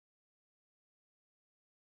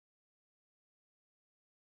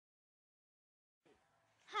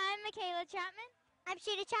I'm Mikayla Chapman. I'm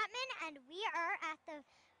Shayna Chapman, and we are at the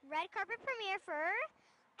red carpet premiere for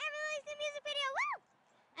Emily's new music video. Woo!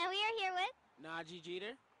 And we are here with NADJI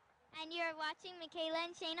JETER. And you're watching Mikayla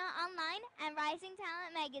and Shayna online and Rising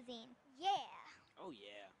Talent Magazine. Yeah. Oh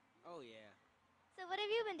yeah. Oh yeah. So what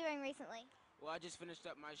have you been doing recently? Well, I just finished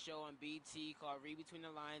up my show on BT called Read Between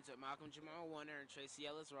the Lines with Malcolm Jamal Warner and Tracy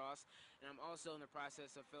Ellis Ross. And I'm also in the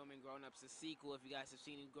process of filming Grown Ups, the sequel. If you guys have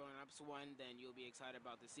seen Grown Ups 1, then you'll be excited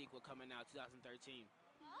about the sequel coming out 2013.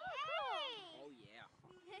 Oh, Oh yeah.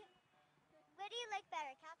 What do you like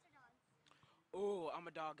better, cats or dogs? Oh, I'm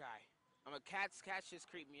a dog guy. Cats just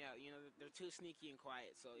creep me out. You know, they're too sneaky and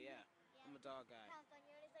quiet. So yeah, I'm a dog guy. Pounce on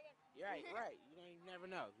you in a second. You're right, right. You never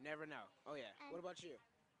know. Never know. Oh yeah. And what about you?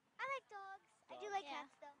 I like dogs. I do like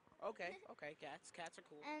cats, though. Okay, okay. Cats are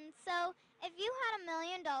cool. And so if you had $1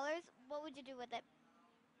 million, what would you do with it?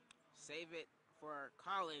 Save it for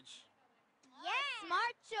college. Yeah.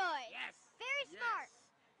 Smart choice. Yes. Very smart.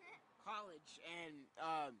 College and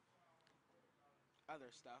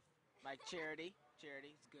other stuff like charity.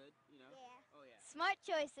 Charity is good, you know. Yeah. Oh yeah. Smart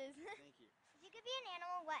choices. Thank you. If you could be an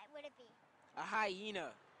animal, what would it be? A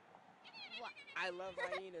hyena. What? I love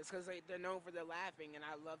hyenas because they're known for their laughing, and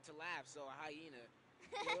I love to laugh. So a hyena.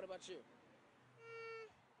 Yeah, what about you?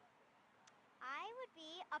 I would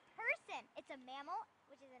be a person. It's a mammal,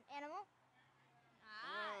 which is an animal.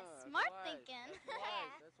 Smart that's wise. thinking. That's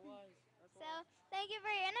wise. That's wise. That's So wise. thank you for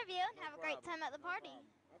your interview and No have a great problem. time at the No party.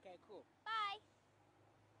 problem. Okay, cool. Bye.